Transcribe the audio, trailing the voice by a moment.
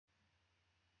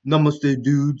Namaste,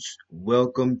 dudes.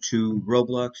 Welcome to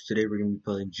Roblox. Today we're going to be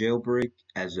playing Jailbreak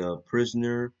as a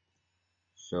prisoner.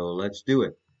 So let's do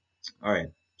it. Alright,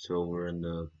 so we're in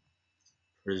the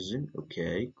prison.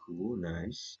 Okay, cool,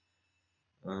 nice.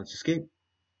 Let's escape.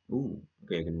 Ooh,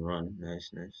 okay, I can run.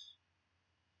 Nice, nice.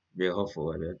 Real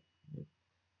helpful, I bet.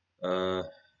 Uh,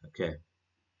 okay.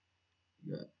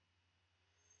 Yeah.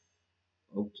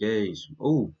 Okay.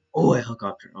 Oh, a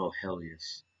helicopter. Oh, hell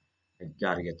yes. I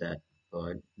gotta get that.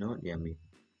 But, no, yeah, me.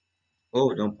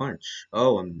 Oh, don't punch.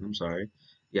 Oh, I'm sorry.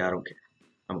 Yeah, I don't care.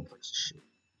 I'm gonna punch this shit.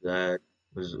 That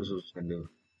was gonna do.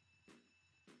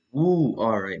 Ooh,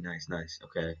 all right, nice, nice.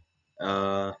 Okay.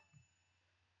 Uh,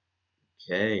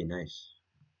 okay, nice.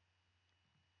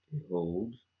 Okay,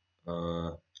 hold.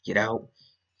 Uh, get out.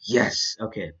 Yes.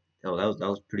 Okay. Oh, that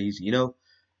was pretty easy.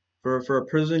 For a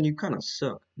prison, you kind of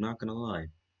suck. Not gonna lie.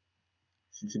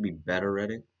 Should be better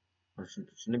at it, or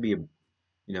shouldn't it be a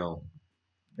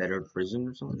better prison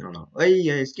or something? I don't know. Hey,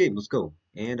 yeah, escape. Let's go.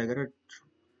 And I got a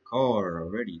car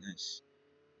already. Nice.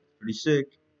 Pretty sick.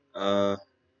 Uh,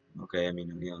 okay. I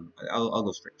mean, I'll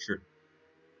go straight. Sure.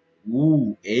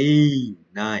 Ooh, hey,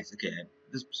 nice. Okay,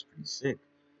 this is pretty sick.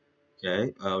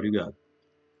 Okay, what do you got?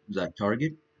 Is that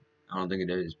Target? I don't think it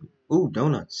is. Ooh,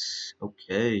 donuts.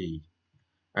 Okay.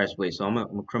 Alright, so wait, so I'm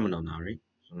a criminal now, right?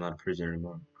 So I'm not a prisoner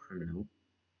anymore. I'm a criminal.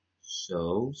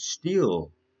 So,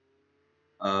 steal.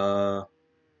 Uh,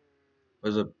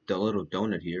 there's a little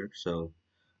donut here, so.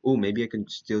 Ooh, maybe I can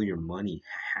steal your money.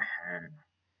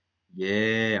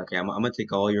 Yeah, okay, I'm gonna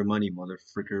take all your money,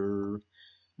 motherfricker.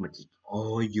 I'm gonna take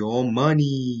all your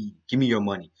money. Give me your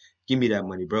money. Give me that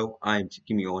money, bro.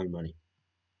 Give me all your money.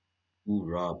 Ooh,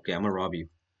 rob. Okay, I'm gonna rob you.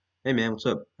 Hey man, what's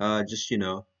up? Just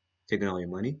taking all your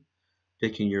money,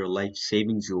 taking your life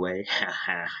savings away.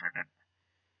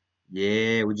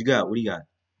 Yeah, what you got? What do you got?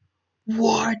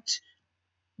 What?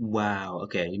 Wow.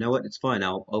 Okay, you know what? It's fine.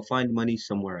 I'll find money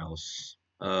somewhere else.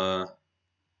 Where's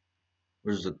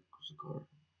the car?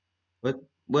 What?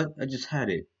 What? I just had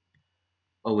it.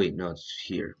 Oh wait, no, it's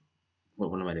here.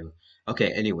 What am I doing?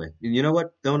 Okay. Anyway, you know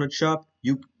what? Donut shop.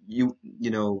 You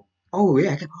know. Oh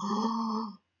yeah, I got. I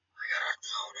got a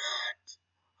donut.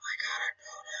 I got a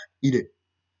donut. Eat it.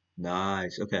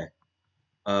 Nice. Okay.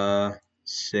 Uh,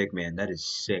 sick, man. That is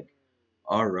sick.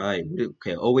 All right.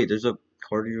 Okay. Oh wait, there's a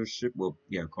car dealership. Well,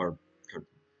 yeah, car.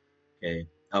 Okay.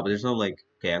 But there's no like.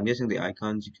 Okay, I'm guessing the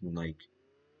icons you can like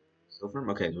steal from.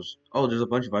 Okay. There's a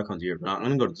bunch of icons here, but I'm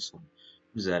gonna go to this one.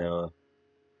 Who's that? I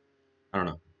don't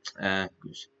know.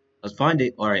 Goose. Let's find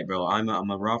it. All right, bro. I'm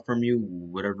a raw from you.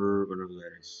 Whatever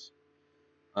that is.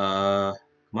 Come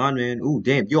on, man. Ooh,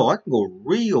 damn. Yo, I can go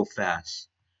real fast.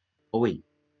 Oh wait,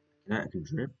 I can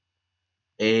drift.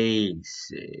 Hey,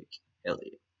 sick. Hell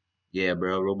yeah. Yeah,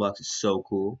 bro, Roblox is so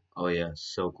cool. Oh yeah,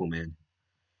 so cool, man.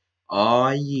 Oh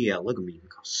yeah, look at me.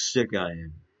 Look how sick I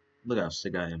am. Look how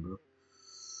sick I am, bro.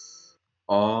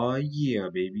 Oh yeah,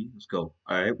 baby. Let's go.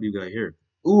 All right, what do you got here?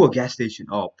 Ooh, a gas station.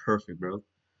 Oh, perfect, bro.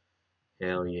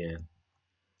 Hell yeah.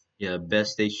 Yeah,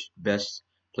 best station, best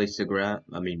place to grab.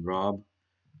 I mean, rob.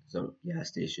 So gas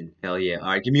station. Hell yeah. All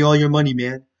right, give me all your money,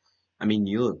 man. I mean,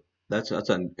 you look. That's a.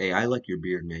 Hey, I like your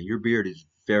beard, man. Your beard is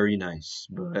very nice,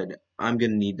 but I'm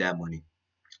gonna need that money.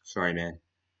 Sorry, man.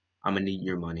 I'm gonna need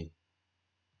your money.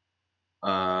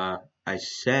 Uh, I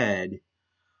said,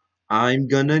 I'm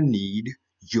gonna need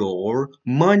your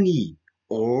money,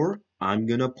 or I'm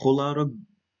gonna pull out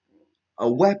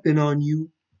a weapon on you.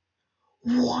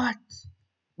 What?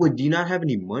 Wait, do you not have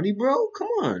any money, bro? Come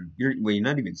on. You're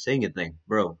not even saying a thing.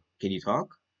 Bro, can you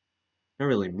talk? Not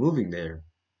really moving there.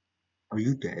 Are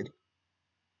you dead?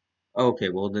 Okay,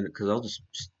 well then, because I'll just.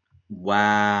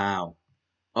 Wow.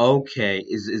 Okay,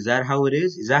 is that how it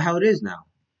is? Is that how it is now?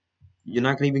 You're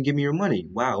not gonna even give me your money.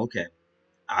 Wow, okay.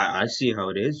 I see how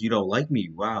it is. You don't like me.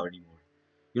 Wow, anymore.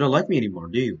 You don't like me anymore,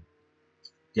 do you?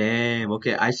 Damn.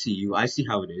 Okay, I see you. I see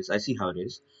how it is. I see how it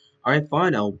is. All right,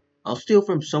 fine. I'll steal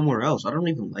from somewhere else. I don't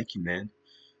even like you, man.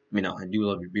 I mean, I do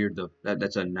love your beard though.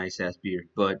 That's a nice ass beard.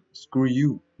 But screw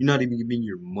you. You're not even giving me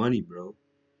your money, bro.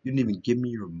 You didn't even give me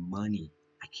your money.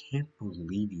 I can't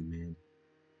believe you, man.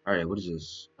 All right, what is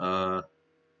this? I'm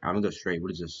gonna go straight.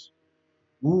 What is this?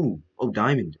 Ooh, oh,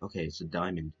 diamond. Okay, it's a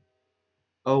diamond.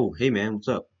 Oh, hey man, what's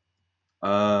up?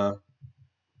 Uh,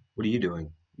 what are you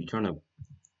doing? You trying to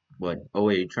what? Oh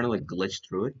wait, you trying to like glitch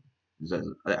through it? Is that,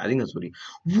 I think that's what he.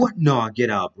 What? No, get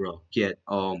out, bro. Get.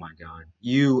 Oh my God,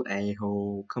 you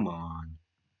a-hole. Come on.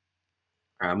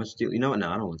 Alright, I'm gonna steal. You know what? No,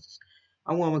 I don't want this.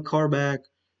 I want my car back.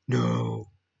 No.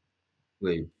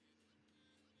 Wait,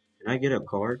 can I get a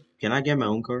car? Can I get my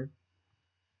own car?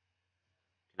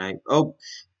 Can I? Oh,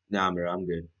 nah, bro, I'm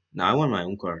good. No, I want my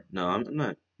own car. No, I'm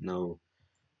not. No.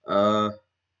 Uh,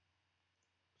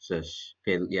 Says,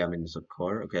 okay, yeah, I mean, it's a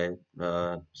car. Okay,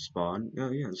 spawn. Oh,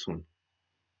 yeah, this one.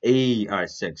 Hey, all right,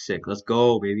 sick, sick. Let's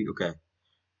go, baby. Okay.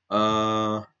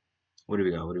 Uh, what do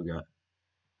we got? What do we got?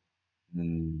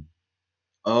 Hmm.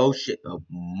 Oh shit!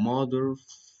 Mother.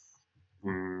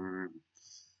 Mm,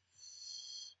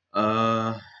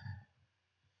 uh.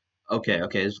 Okay.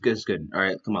 Okay. It's good. It's good. All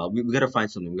right. Come on. We gotta find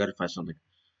something. We gotta find something.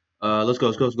 Let's go.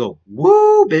 Let's go. Let's go.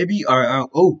 Woo, baby. All right.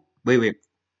 Oh, wait, wait.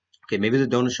 Okay. Maybe the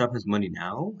donut shop has money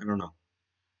now. I don't know.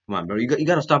 Come on, bro. You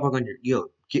gotta stop working on your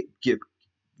get.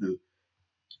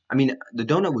 I mean, the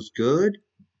donut was good,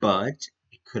 but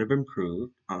it could have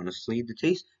improved. Honestly, the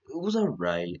taste it was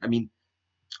alright. I mean,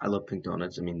 I love pink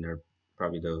donuts. I mean, they're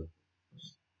probably the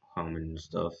common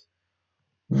stuff.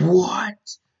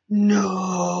 What?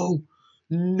 No,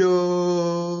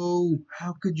 no!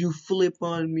 How could you flip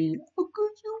on me? How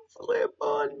could you flip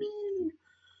on me?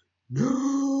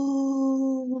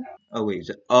 No! Oh wait,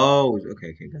 oh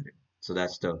okay, okay, got it. So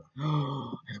that's the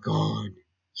I've gone.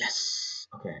 Yes.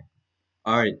 Okay.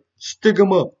 All right, stick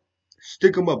 'em up,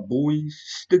 boys,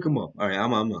 stick 'em up. All right,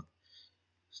 I'm a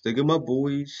stick 'em up,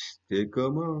 boys, stick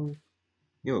 'em up.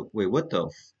 Yo, wait, what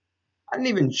the? I didn't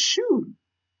even shoot.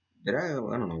 Did I?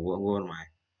 I don't know. What am I?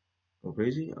 Go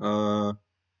crazy?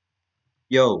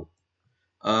 Yo,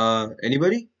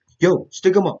 anybody? Yo,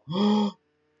 stick 'em up.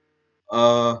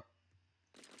 uh,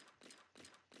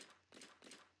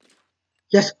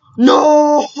 yes.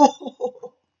 No,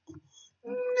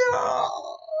 no.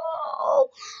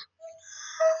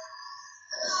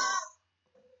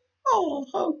 Oh,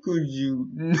 how could you?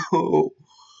 No,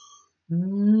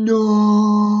 no,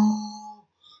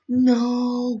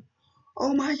 no.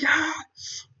 Oh my God.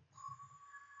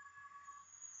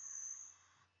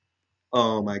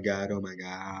 Oh my God, oh my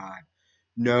God.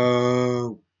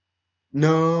 No,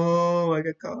 no, I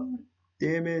got caught.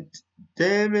 Damn it,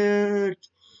 damn it,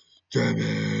 damn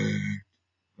it.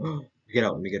 Get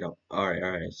out, let me get out. All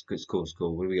right, it's good, it's cool, it's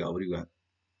cool. What do we got? What do we got?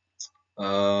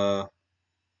 Uh,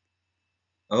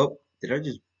 oh, did I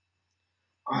just,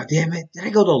 oh, damn it. Did I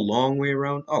go the long way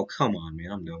around? Oh, come on,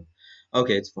 man, I'm done.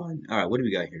 Okay, it's fine. All right, what do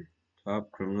we got here?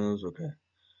 Top criminals, okay.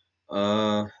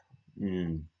 Uh,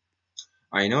 hmm.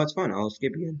 All right, you know, it's fine. I'll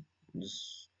escape again.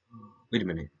 Just, wait a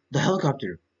minute. The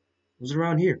helicopter. Was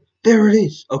around here. There it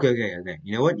is. Okay, okay, okay.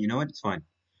 You know what? You know what? It's fine.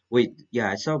 Wait,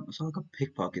 yeah, I saw like a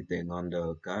pickpocket thing on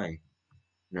the guy.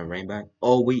 And I ran back.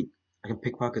 Oh wait, I can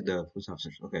pickpocket the police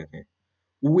officers. Okay, okay.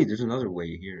 Oh, wait, there's another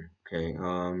way here. Okay.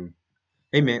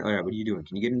 Hey man, all right, what are you doing?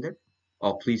 Can you get in there?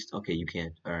 Oh, please. Okay, you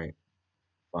can't. All right,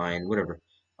 fine, whatever.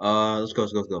 Let's go,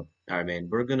 let's go, let's go. All right, man.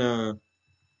 We're gonna.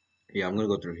 Yeah, I'm gonna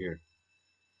go through here.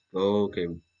 Go. Okay,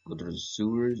 go through the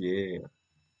sewers. Yeah.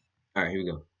 All right, here we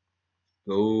go.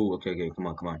 Go. Okay, okay. Come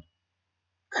on, come on.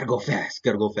 Gotta go fast.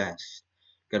 Gotta go fast.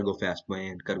 Gotta go fast,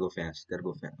 man. Gotta go fast. Gotta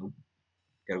go fast. Oh,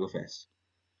 gotta go fast.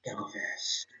 Gotta go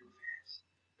fast.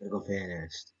 Gotta go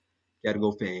fast. Gotta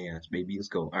go fast, baby. Let's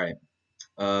go. All right.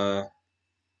 Uh,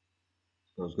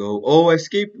 let's go. Oh, I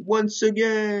escaped once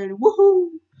again. Woohoo!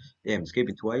 Damn,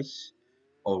 escaping twice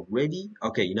already.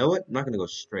 Okay, you know what? I'm not gonna go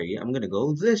straight. I'm gonna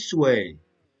go this way.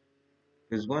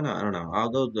 Cause why not? I don't know. I'll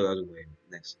go the other way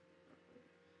next.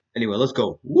 Anyway, let's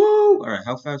go. Woo! All right,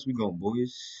 how fast we going,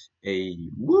 boys? Hey,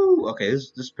 woo! Okay,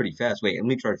 this is pretty fast. Wait, let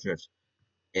me try to drift.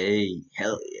 Hey,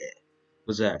 hell yeah.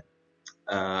 What's that?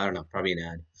 I don't know, probably an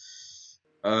ad.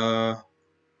 Oh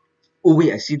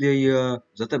wait, I see the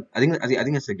is that the I think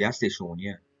that's the gas station one,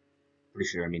 yeah. Pretty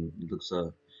sure. I mean it looks I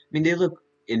mean they look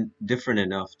in different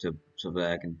enough to so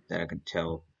that I can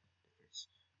tell.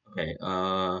 Okay,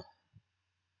 let's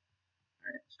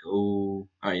go.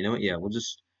 Alright, you know what? Yeah, we'll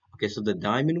just okay, so the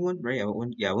diamond one, right? I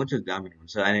went to the diamond one,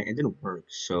 so it didn't work.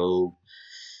 So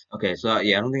okay, so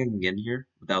yeah, I don't think I can get in here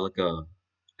without like a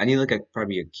I need like a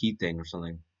probably a key thing or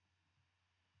something.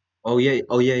 Oh yeah,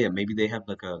 yeah. Maybe they have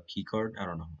like a key card. I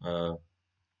don't know.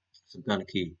 Some kind of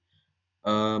key.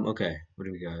 Okay. What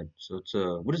do we got? So it's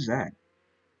what is that?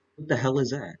 What the hell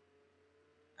is that?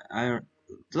 I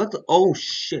don't. Oh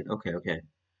shit. Okay, okay.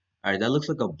 All right. That looks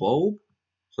like a bulb.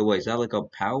 So wait, is that like a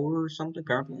power or something?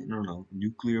 Power plant? I don't know.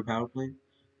 Nuclear power plant.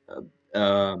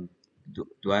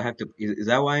 Do I have to? Is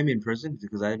that why I'm in prison?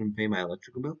 Because I didn't pay my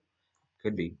electrical bill?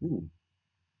 Could be. Ooh.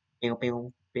 Pew,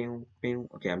 pew, pew, pew.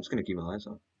 Okay, I'm just gonna keep my lights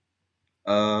on.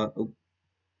 Oh,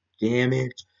 damn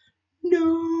it.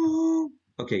 No.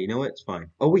 Okay, you know what? It's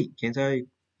fine. Oh wait, can't I?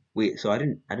 Wait, so I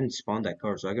didn't spawn that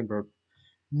car, so I can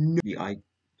no the I.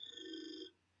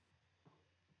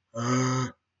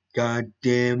 God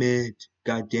damn it!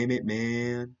 God damn it,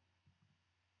 man!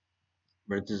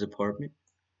 Rent this apartment.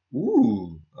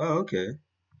 Ooh. Oh, okay.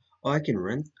 Oh, I can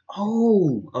rent.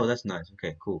 Oh, that's nice.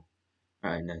 Okay, cool.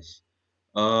 All right, nice.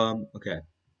 Okay.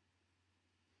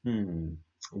 Hmm.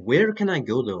 Where can I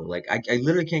go though? Like, I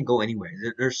literally can't go anywhere.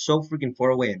 They're so freaking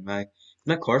far away. Am I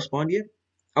car spawned yet?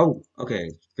 Oh,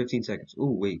 okay. 15 seconds.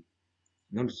 Oh, wait.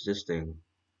 Notice this thing.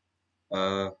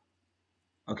 Uh,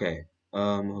 okay.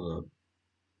 Hold up.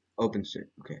 Open set.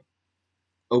 Okay.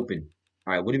 Open.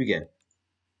 All right. What do we get?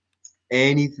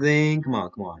 Anything? Come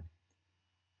on, come on.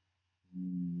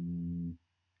 Hmm.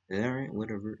 All right.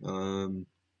 Whatever.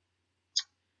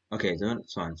 Okay. So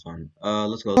it's fine. It's fine.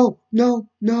 Let's go. No, no,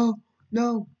 no,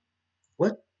 no.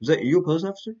 What? Was that you a post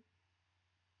officer?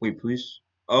 Wait, please.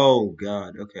 Oh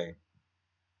God. Okay.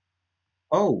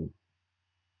 Oh.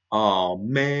 Oh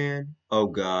man. Oh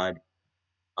God.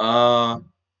 Uh.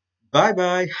 Bye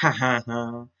bye. Ha ha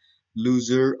ha.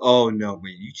 Loser. Oh no.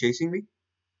 Wait. You chasing me?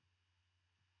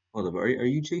 Hold up. Are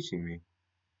you chasing me?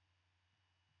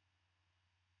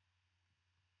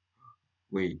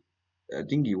 Wait. I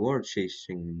think you are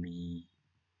chasing me.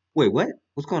 Wait. What?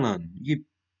 What's going on? You.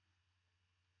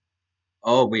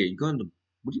 Oh wait. You going to?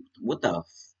 What the?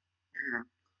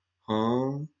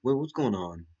 Huh? Wait. What's going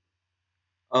on?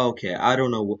 Okay. I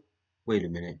don't know what. Wait a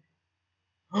minute.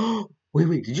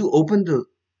 Wait. Did you open the?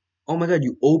 Oh my God.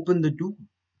 You opened the door.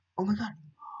 Oh my God.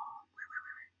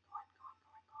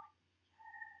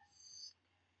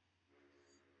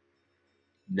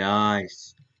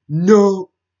 Nice. No.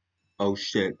 Oh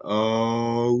shit.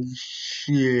 Oh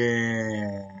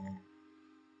shit.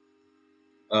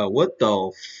 What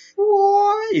the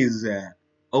what is that?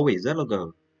 Oh wait, is that like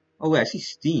a? Oh wait, I see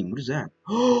steam. What is that?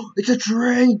 Oh, it's a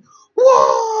train.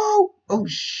 Whoa! Oh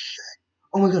shit.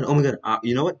 Oh my god. Oh my god.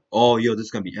 You know what? Oh yo, this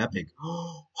is gonna be epic.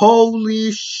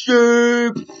 Holy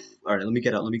shit! All right, let me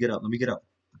get out. Let me get out. Let me get out.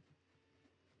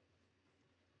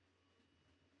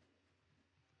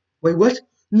 Wait, what?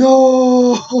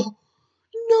 No!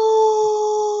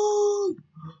 No!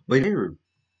 Wait, here.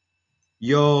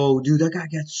 Yo, dude, that guy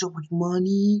got so much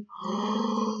money.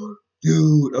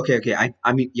 Dude, okay.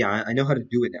 I mean, yeah, I know how to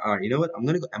do it. All right, you know what?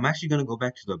 I'm actually gonna go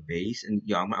back to the base and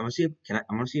yeah, I'm gonna see if I'm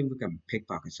gonna see if we can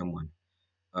pickpocket someone.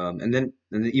 And then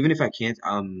even if I can't,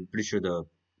 I'm pretty sure the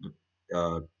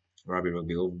robbery will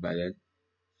be over by then.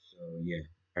 So yeah,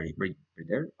 right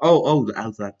there. Oh, I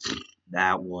was like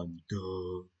that one.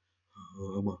 Duh.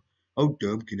 How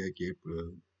dumb can I get,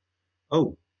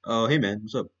 bro? Hey man,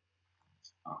 what's up?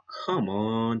 Oh, come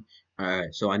on.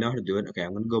 Alright, so I know how to do it. Okay,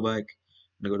 I'm gonna go back.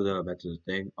 I'm gonna go to the back to the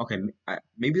thing. Okay,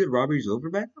 maybe the robbery's over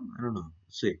back now? I don't know.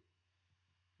 Let's see.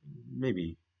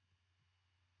 Maybe.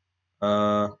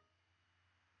 Uh,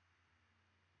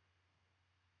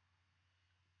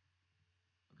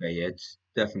 okay, yeah, it's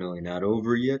definitely not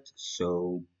over yet.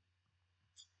 So,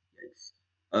 yikes.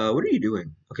 What are you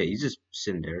doing? Okay, he's just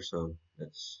sitting there. So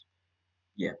that's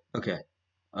yeah. Okay.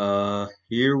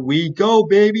 Here we go,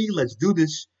 baby. Let's do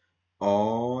this.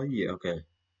 Oh yeah. Okay.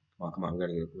 Come on. We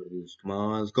gotta do this. Come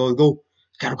on, let's go. Let's go.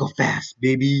 Gotta go fast,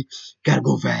 baby. Gotta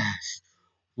go fast.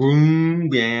 Boom,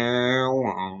 yeah,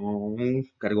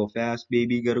 gotta go fast,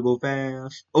 baby. Gotta go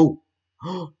fast. Oh,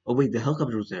 oh wait, the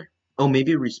helicopter was there. Oh,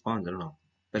 maybe it respawned. I don't know,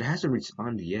 but it hasn't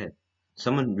respawned yet. Did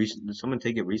someone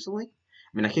take it recently? I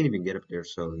mean, I can't even get up there,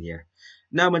 so yeah,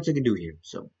 not much I can do here.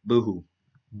 So, boo-hoo,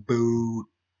 boo.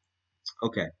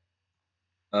 Okay.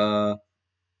 Uh,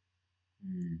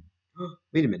 hmm.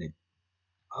 Wait a minute.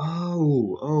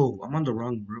 I'm on the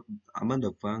wrong road. I'm on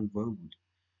the wrong road.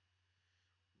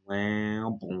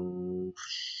 Wow, boom.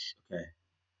 Okay.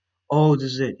 Oh,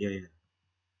 this is it. Yeah.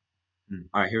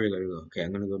 All right, here we go. Here we go. Okay,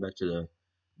 I'm gonna go back to the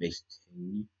base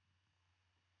thing.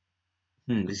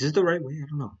 Is this the right way? I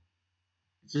don't know.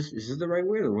 Is this the right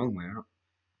way or the wrong way?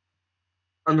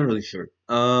 I'm not really sure.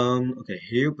 Okay,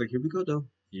 here we go though.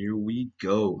 Here we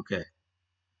go. Okay,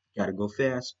 gotta go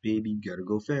fast, baby. Gotta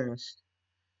go fast.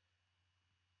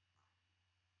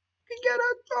 We got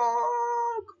a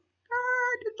dog.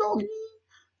 Ah, the doggy.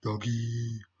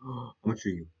 Doggy. I'm gonna show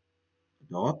you.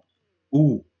 A dog.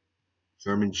 Ooh,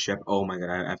 German Shepherd. Oh my God,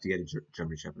 I have to get a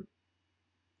German Shepherd.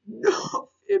 No,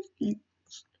 50.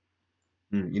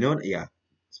 You know what? Yeah,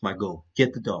 it's my goal.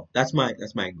 Get the dog. That's my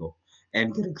goal.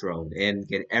 And get a drone and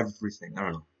get everything. I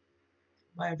don't know.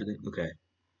 Buy everything. Okay.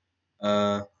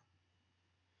 Uh.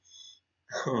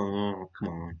 Oh, come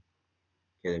on.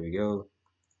 Okay, there we go.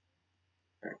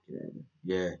 Alright,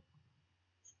 yeah.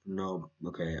 No.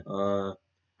 Okay. All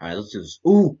right. Let's do this.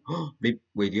 Ooh. Maybe,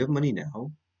 wait. Do you have money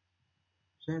now?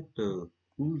 Is that the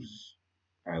who's?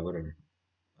 All right. Whatever.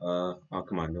 Oh,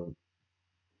 come on. No.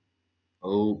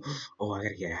 Oh. Oh, I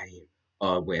gotta get out of here.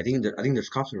 Wait. I think there's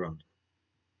cops around.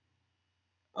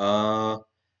 Uh.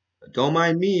 Don't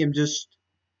mind me. I'm just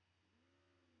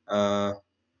Uh,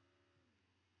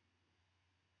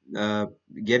 uh,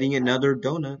 getting another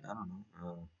donut. I don't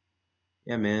know.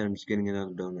 Yeah, man, I'm just getting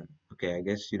another donut. Okay, I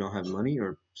guess you don't have money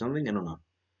or something. I don't know.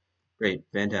 Great,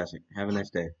 fantastic. Have a nice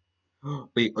day.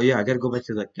 Wait, oh yeah, I gotta go back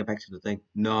to the get back to the thing.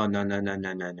 No, no, no, no,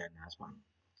 no, no, no, no. That's fine.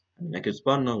 I mean, I could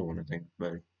spawn another one, I think,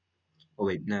 but oh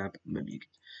wait, nah, maybe you could.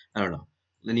 I don't know.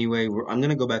 Anyway, I'm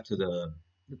gonna go back to the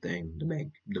thing, the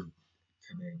bank, the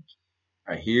bank.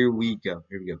 All right, here we go.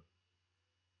 Here we go.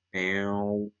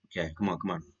 Ow. Okay, come on,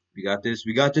 come on. We got this.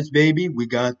 We got this, baby. We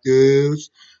got this.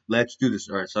 Let's do this.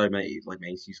 All right, sorry, my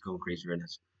AC's going crazy right now.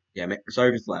 Yeah, sorry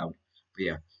if it's loud, but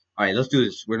yeah. All right, let's do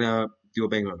this. We're gonna do a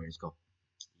bang over. Let's go.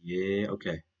 Yeah.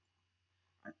 Okay.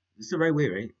 This is the right way,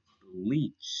 right?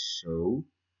 Believe so.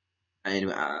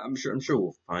 Anyway, I'm sure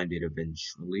we'll find it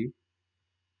eventually.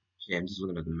 Yeah, I'm just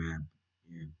looking at the map.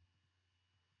 Yeah.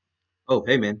 Oh,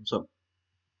 hey man, what's up?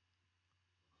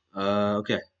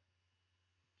 Okay.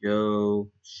 Yo,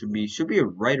 should be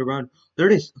right around. There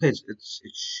it is. Okay,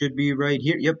 it should be right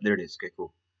here. Yep, there it is. Okay,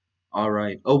 cool. All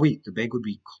right. Oh wait, the bank would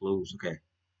be closed. Okay.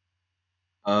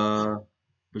 Uh,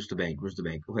 where's the bank? Where's the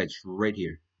bank? Okay, it's right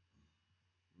here.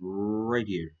 Right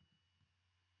here.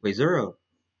 Wait, is there a?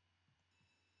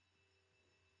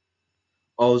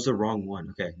 Oh, it's the wrong one.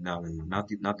 Okay, no, no, no,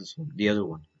 not this one. The other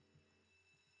one.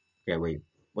 Okay, wait.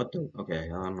 What the? Okay,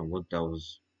 I don't know what that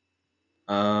was.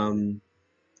 Um,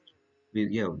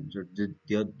 yeah,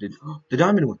 the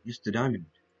diamond one. Yes, the diamond.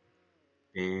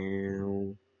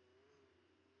 Damn.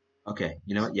 Okay,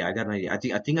 you know what? Yeah, I got an idea.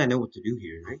 I think I know what to do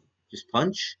here, right? Just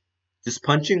punch. Just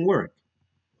punching work.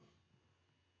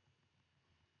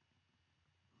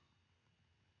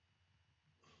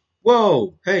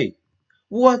 Whoa, hey.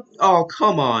 What? Oh,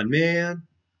 come on, man.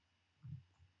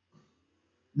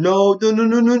 No, no, no,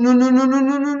 no, no, no, no, no, no,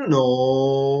 no, no, no.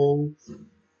 No.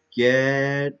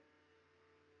 Get.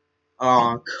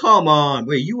 Oh, come on.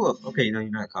 Wait, you were okay, no,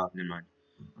 you're not a cop, never mind.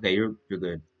 Okay, you're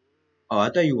good. Oh, I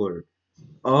thought you were.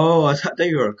 Oh, I thought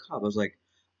you were a cop. I was like,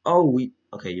 oh, we.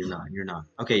 Okay, you're not. You're not.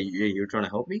 Okay, you're trying to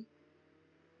help me?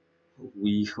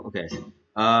 We. Okay.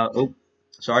 Oh,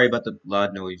 sorry about the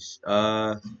loud noise.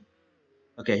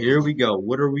 Okay, here we go.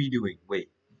 What are we doing? Wait.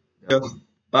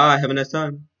 Bye. Have a nice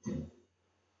time.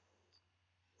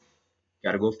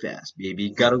 Gotta go fast,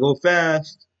 baby. Gotta go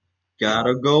fast.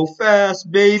 Gotta go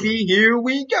fast, baby. Here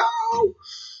we go.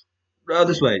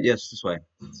 This way. Yes, this way.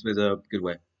 This way's a good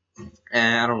way.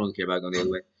 And I don't really care about going the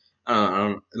other way.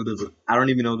 I don't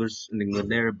even know there's anything good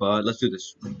there, but let's do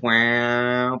this.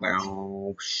 Wow,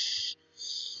 wow.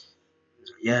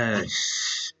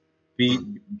 Yes. Be a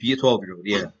 12-year-old.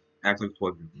 Yeah. Act like a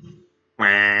 12-year-old.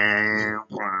 Wow,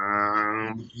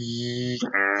 wow.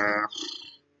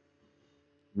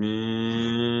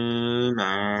 Meow,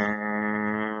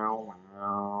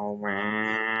 wow,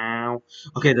 wow.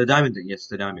 Okay, the diamond thing. Yes,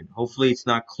 the diamond. Hopefully it's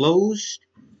not closed.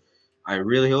 I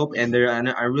really hope, and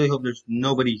I really hope there's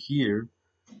nobody here.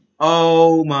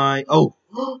 Oh my! Oh,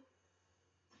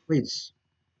 wait.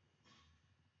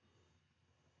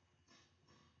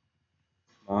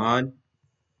 Come on,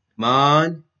 come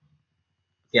on.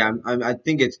 Yeah, I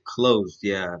think it's closed.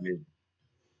 Yeah, I mean,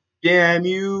 damn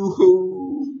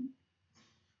you!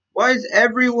 Why is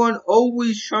everyone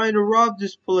always trying to rob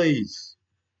this place?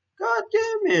 God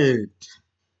damn it!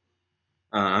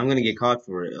 I'm gonna get caught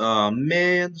for it. Oh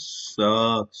man, this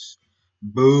sucks.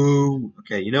 Boo.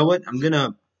 Okay, you know what? I'm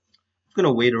gonna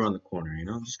wait around the corner.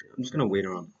 I'm just gonna wait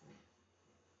around.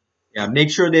 Yeah,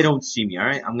 make sure they don't see me. All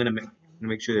right, I'm gonna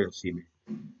make sure they don't see me.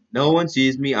 No one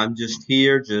sees me. I'm just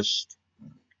here, just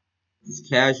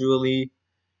casually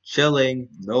chilling.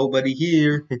 Nobody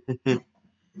here.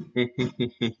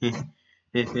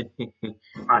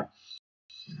 Alright.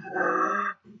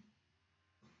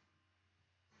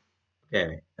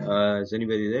 Okay. Is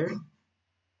anybody there?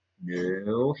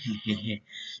 No.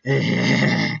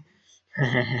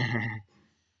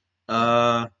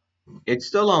 uh, it's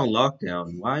still on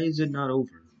lockdown. Why is it not over?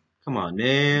 Come on,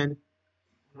 man.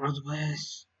 Where's the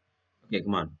place? Okay,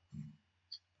 come on.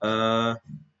 Uh,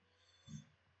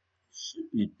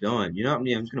 should be done. You know what?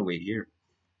 Yeah, I'm just gonna wait here.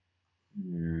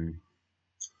 Hmm.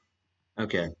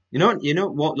 Okay. You know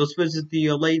what? Well, let's visit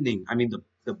the lightning. I mean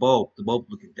the bulb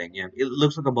looking thing. Yeah, it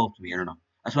looks like a bulb to me. I don't know.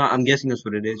 That's why I'm guessing that's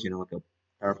what it is. Like a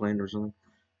power plant or something.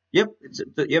 Yep.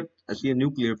 Yep. I see a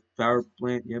nuclear power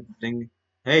plant. Yep. Thing.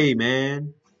 Hey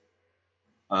man.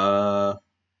 Uh,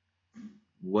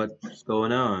 what's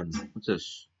going on? What's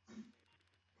this?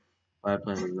 Power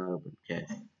plant is not open. Okay.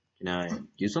 Can I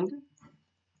do something?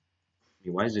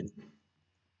 Why is it?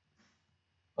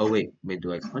 Oh wait.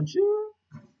 Do I punch you?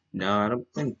 No, I don't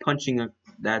think punching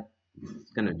that's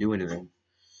gonna do anything.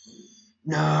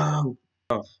 No.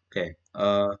 Oh, okay.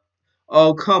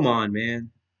 Oh, come on,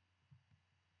 man.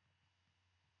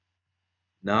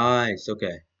 Nice.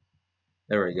 Okay.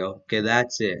 There we go. Okay,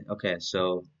 that's it. Okay,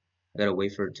 so I gotta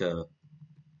wait for it to.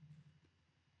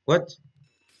 What?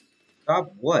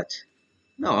 Stop what?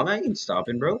 No, I'm not even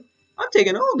stopping, bro. I'm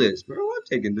taking all this, bro. I'm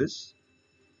taking this.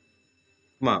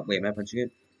 Come on. Wait, am I punching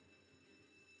it?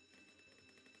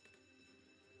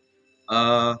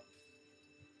 Uh,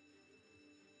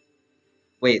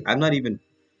 wait. I'm not even.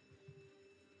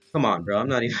 Come on, bro. I'm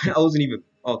not even. I wasn't even.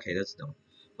 Okay, that's dumb.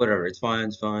 Whatever. It's fine.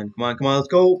 It's fine. Come on. Come on. Let's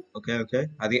go. Okay. Okay.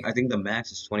 I think the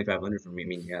max is 2,500 for me. I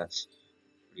mean, yeah, it's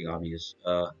pretty obvious.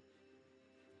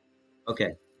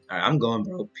 Okay. All right. I'm going,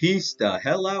 bro. Peace the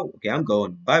hell out. Okay. I'm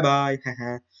going. Bye bye.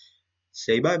 Haha.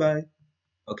 Say bye bye.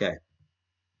 Okay.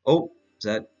 Oh, is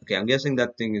that okay? I'm guessing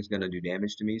that thing is gonna do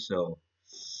damage to me. So.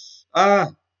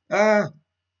 Ah. Ah.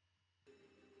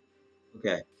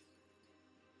 Okay.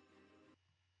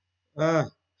 Ah.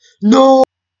 No.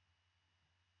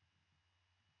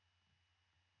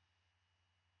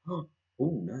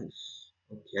 Oh, nice.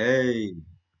 Okay.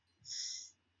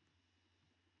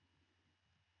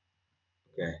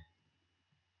 Okay.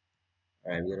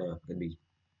 All right. We gotta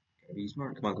be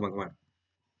smart. Come on. Come on. Come on.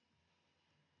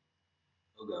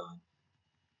 Oh God.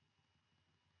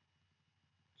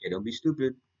 Okay. Don't be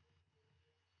stupid.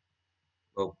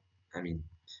 Oh, I mean,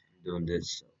 I'm doing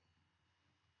this. So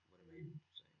what am I even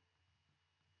saying?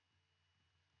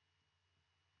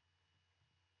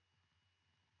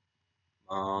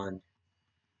 Come on.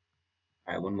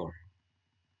 All right. One more.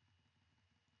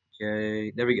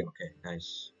 Okay. There we go. Okay.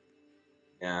 Nice.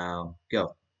 Now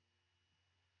go.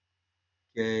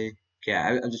 Okay. Okay.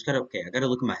 I just gotta. Okay. I gotta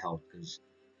look at my health because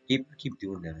I keep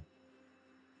doing that.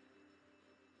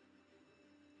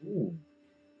 Ooh.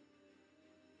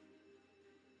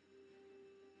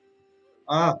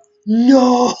 Ah.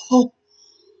 No.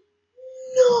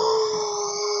 No.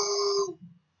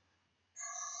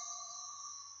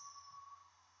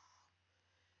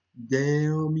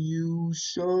 Damn you,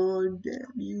 son.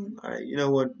 Damn you. Alright, you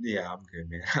know what? Yeah, I'm good,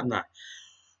 man. I'm not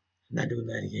doing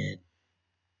that again.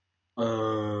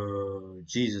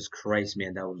 Jesus Christ,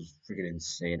 man. That was freaking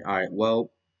insane. Alright,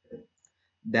 well,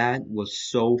 that was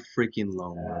so freaking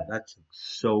long, bro. That took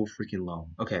so freaking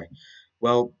long. Okay.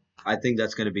 Well, I think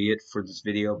that's gonna be it for this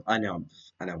video. I know.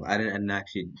 I didn't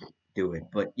actually do it,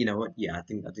 but you know what? Yeah, I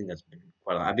think that's been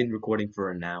quite a lot. I've been recording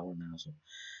for an hour now, so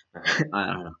I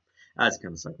don't know. That's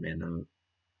kind of suck, man.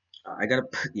 I gotta,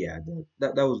 yeah,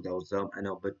 that was dumb. I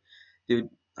know, but dude,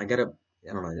 I don't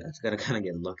know, I just gotta kind of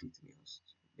get lucky to be honest.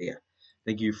 But yeah,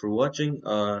 thank you for watching.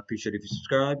 Appreciate if you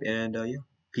subscribe, and yeah,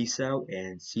 peace out,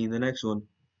 and see you in the next one.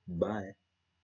 Bye.